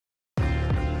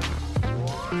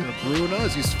Bruna,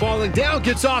 as he's falling down,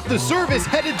 gets off the service,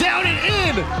 headed down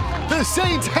and in! The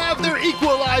Saints have their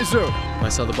equalizer! I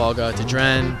saw the ball go out to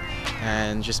Dren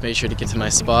and just made sure to get to my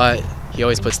spot. He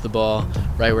always puts the ball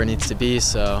right where it needs to be,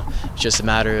 so it's just a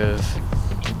matter of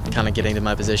kind of getting to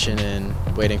my position and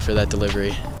waiting for that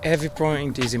delivery. Every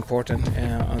point is important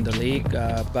on the league,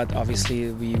 but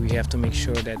obviously we have to make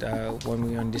sure that when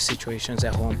we're in these situations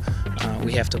at home,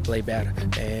 we have to play better,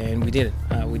 and we didn't.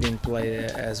 We didn't play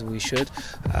as we should.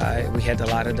 We had a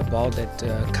lot of the ball that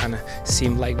kind of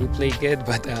seemed like we played good,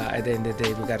 but at the end of the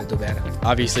day, we got to do better.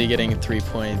 Obviously, getting 3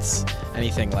 points,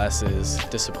 anything less is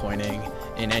disappointing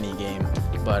in any game,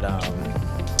 but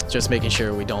just making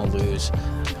sure we don't lose.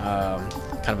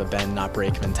 Kind of a bend, not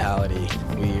break mentality.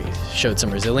 We showed some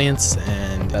resilience,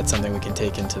 and that's something we can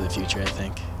take into the future, I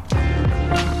think.